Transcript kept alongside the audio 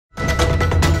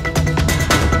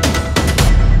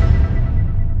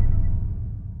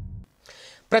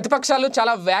ప్రతిపక్షాలు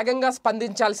చాలా వేగంగా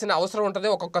స్పందించాల్సిన అవసరం ఉంటుంది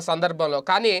ఒక్కొక్క సందర్భంలో.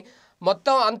 కానీ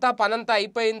మొత్తం అంతా పనంతా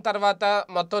అయిపోయిన తర్వాత,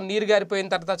 మొత్తం నీరు గారిపోయిన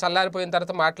తర్వాత, చల్లారిపోయిన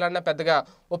తర్వాత మాట్లాడినా పెద్దగా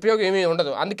ఉపయోగం ఏమీ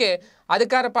ఉండదు. అందుకే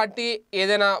అధికార పార్టీ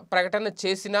ఏదైనా ప్రకటన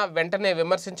చేసినా వెంటనే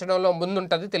విమర్శించడంలో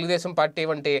ముందుంటుంది తెలుగుదేశం పార్టీ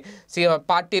వంటి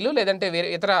పార్టీలు, లేదంటే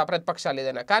ఇతర ప్రతిపక్షాలు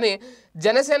ఏదైనా. కానీ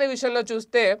జనసేన విషయంలో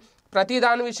చూస్తే ప్రతి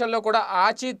దాని విషయంలో కూడా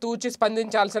ఆచితూచి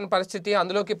స్పందించాల్సిన పరిస్థితి.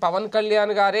 అందులోకి పవన్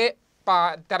కళ్యాణ్ గారే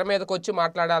తెర మీదకి వచ్చి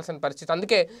మాట్లాడాల్సిన పరిస్థితి.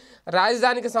 అందుకే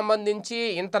రాజధానికి సంబంధించి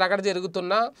ఇంత రగడ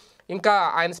జరుగుతున్నా ఇంకా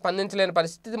ఆయన స్పందించలేని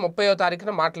పరిస్థితి. 30వ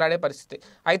తారీఖున మాట్లాడే పరిస్థితి.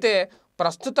 అయితే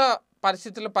ప్రస్తుత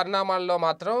పరిస్థితుల పరిణామాల్లో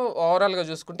మాత్రం ఓవరాల్గా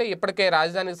చూసుకుంటే ఇప్పటికే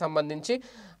రాజధానికి సంబంధించి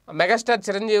మెగాస్టార్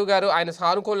చిరంజీవి గారు ఆయన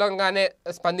సానుకూలంగానే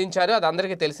స్పందించారు, అది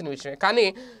అందరికీ తెలిసిన విషయమే. కానీ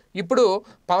ఇప్పుడు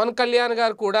పవన్ కళ్యాణ్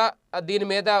గారు కూడా దీని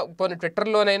మీద కొన్ని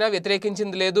ట్విట్టర్లోనైనా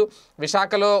వ్యతిరేకించింది లేదు.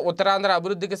 విశాఖలో ఉత్తరాంధ్ర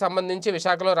అభివృద్ధికి సంబంధించి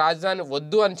విశాఖలో రాజధాని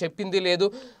వద్దు అని చెప్పింది లేదు.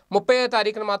 30వ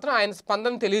తారీఖున మాత్రం ఆయన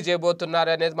స్పందన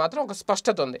తెలియజేయబోతున్నారు అనేది మాత్రం ఒక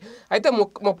స్పష్టత ఉంది. అయితే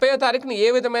 30వ తారీఖున ఏ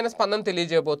విధమైన స్పందన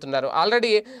తెలియజేయబోతున్నారు?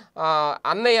 ఆల్రెడీ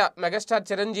అన్నయ్య మెగాస్టార్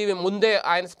చిరంజీవి ముందే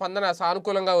ఆయన స్పందన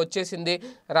సానుకూలంగా వచ్చేసింది.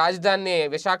 రాజధాని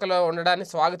విశాఖలో ఉండడాన్ని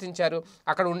స్వాగతించారు.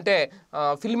 అక్కడ ఉంటే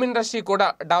ఫిల్మ్ ఇండస్ట్రీ కూడా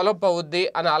డెవలప్ అవుద్ది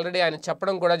అని ఆల్రెడీ ఆయన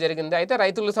చెప్పడం కూడా జరిగింది. అయితే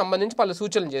రైతులకు సంబంధించి పలు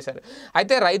సూచనలు చేశారు.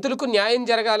 అయితే రైతులకు న్యాయం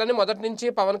జరగాలని మొదటి నుంచి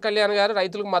పవన్ కళ్యాణ్ గారు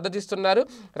రైతులకు మద్దతు ఇస్తున్నారు,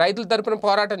 రైతుల తరపున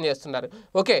పోరాటం చేస్తున్నారు.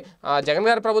 ఓకే, జగన్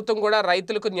గారి ప్రభుత్వం కూడా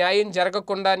రైతులకు న్యాయం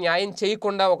జరగకుండా, న్యాయం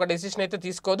చేయకుండా ఒక డెసిషన్ అయితే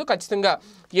తీసుకోదు. ఖచ్చితంగా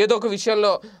ఏదో ఒక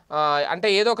విషయంలో అంటే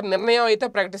ఏదో ఒక నిర్ణయం అయితే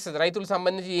ప్రకటిస్తుంది రైతులకు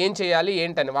సంబంధించి ఏం చేయాలి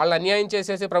ఏంటని. వాళ్ళు అన్యాయం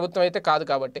చేసేసే ప్రభుత్వం అయితే కాదు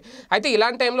కాబట్టి. అయితే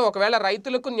ఇలాంటి టైంలో ఒకవేళ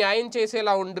రైతులకు న్యాయం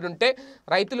చేసేలా ఉండుంటే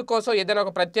రైతుల కోసం ఏదైనా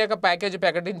ఒక ప్రత్యేక ప్యాకేజీ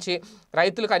ప్రకటించి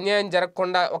రైతులకు అన్యాయం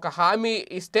జరగకుండా ఒక హామీ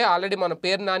ఇస్తే, ఆల్రెడీ మన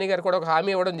పేరు నాని గారు కూడా ఒక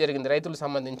హామీ ఇవ్వడం జరిగింది రైతులకు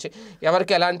సంబంధించి,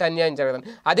 ఎవరికి ఎలాంటి అన్యాయం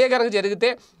జరగదని. అదే కనుక జరిగితే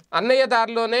అన్నయ్య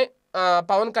దారిలోనే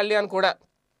పవన్ కళ్యాణ్ కూడా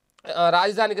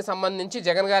రాజధానికి సంబంధించి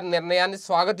జగన్ గారి నిర్ణయాన్ని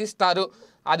స్వాగతిస్తారు.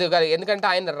 అది ఎందుకంటే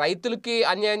ఆయన రైతులకి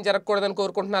అన్యాయం జరగకూడదని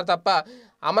కోరుకుంటున్నారు తప్ప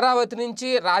అమరావతి నుంచి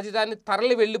రాజధాని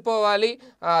తరలి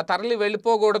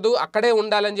వెళ్ళిపోకూడదు, అక్కడే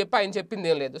ఉండాలని చెప్పి ఆయన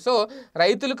చెప్పింది ఏం లేదు. సో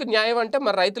రైతులకు న్యాయం అంటే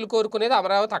మరి రైతులు కోరుకునేది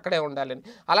అమరావతి అక్కడే ఉండాలని.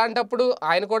 అలాంటప్పుడు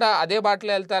ఆయన కూడా అదే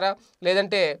బాటలో వెళ్తారా,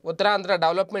 లేదంటే ఉత్తరాంధ్ర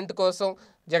డెవలప్మెంట్ కోసం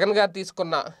జగన్ గారు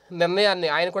తీసుకున్న నిర్ణయాన్ని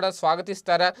ఆయన కూడా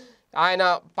స్వాగతిస్తారా? ఆయన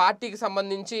పార్టీకి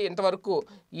సంబంధించి ఇంతవరకు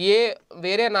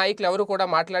వేరే నాయకులు ఎవరు కూడా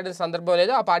మాట్లాడిన సందర్భం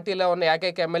లేదు. ఆ పార్టీలో ఉన్న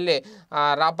ఏకైక ఎమ్మెల్యే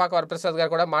రాపాక వరప్రసాద్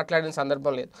గారు కూడా మాట్లాడిన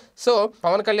సందర్భం లేదు. సో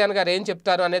పవన్ కళ్యాణ్ గారు ఏం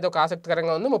చెప్తారు అనేది ఒక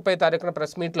ఆసక్తికరంగా ఉంది. 30వ తారీఖున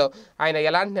ప్రెస్ మీట్లో ఆయన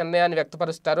ఎలాంటి నిర్ణయాన్ని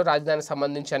వ్యక్తపరుస్తారు రాజధానికి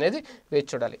సంబంధించి అనేది వేచి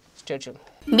చూడాలి. Stay tune.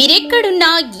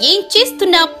 మీరెక్కడున్నా ఏం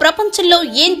చేస్తున్నా ప్రపంచంలో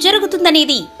ఏం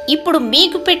జరుగుతుందనేది ఇప్పుడు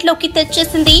మీకు పెట్లోకి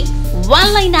తెచ్చేసింది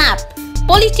ఆన్లైన్ యాప్.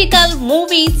 పొలిటికల్,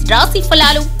 మూవీస్, రాశి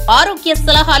ఫలాలు, ఆరోగ్య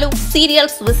సలహాలు,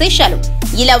 సీరియల్స్ విశేషాలు,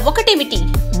 ఇలా ఒకటేమిటి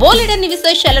బోలెడన్ని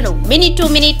విశేషాలను మినిట్ టు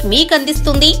మినిట్ మీకు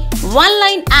అందిస్తుంది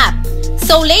ఆన్లైన్ యాప్.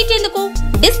 సో లేట్ ఎందుకు,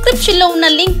 డిస్క్రిప్షన్ లో ఉన్న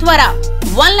లింక్ ద్వారా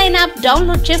ఆన్లైన్ యాప్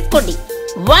డౌన్లోడ్ చేసుకోండి.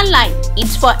 Online,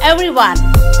 it's for everyone.